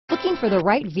Looking for the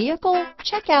right vehicle?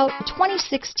 Check out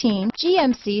 2016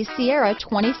 GMC Sierra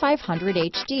 2500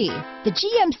 HD. The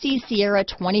GMC Sierra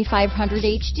 2500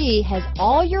 HD has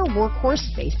all your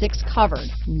workhorse basics covered.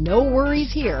 No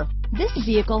worries here. This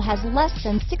vehicle has less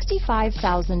than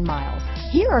 65,000 miles.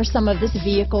 Here are some of this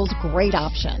vehicle's great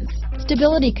options: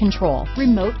 stability control,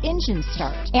 remote engine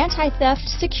start, anti-theft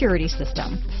security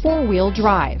system, four-wheel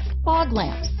drive, fog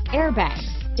lamps, airbags,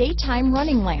 daytime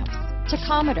running lamps,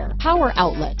 tachometer, power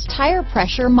outlets, tire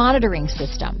pressure monitoring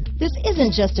system. This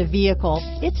isn't just a vehicle,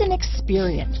 it's an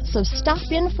experience. So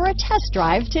stop in for a test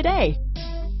drive today.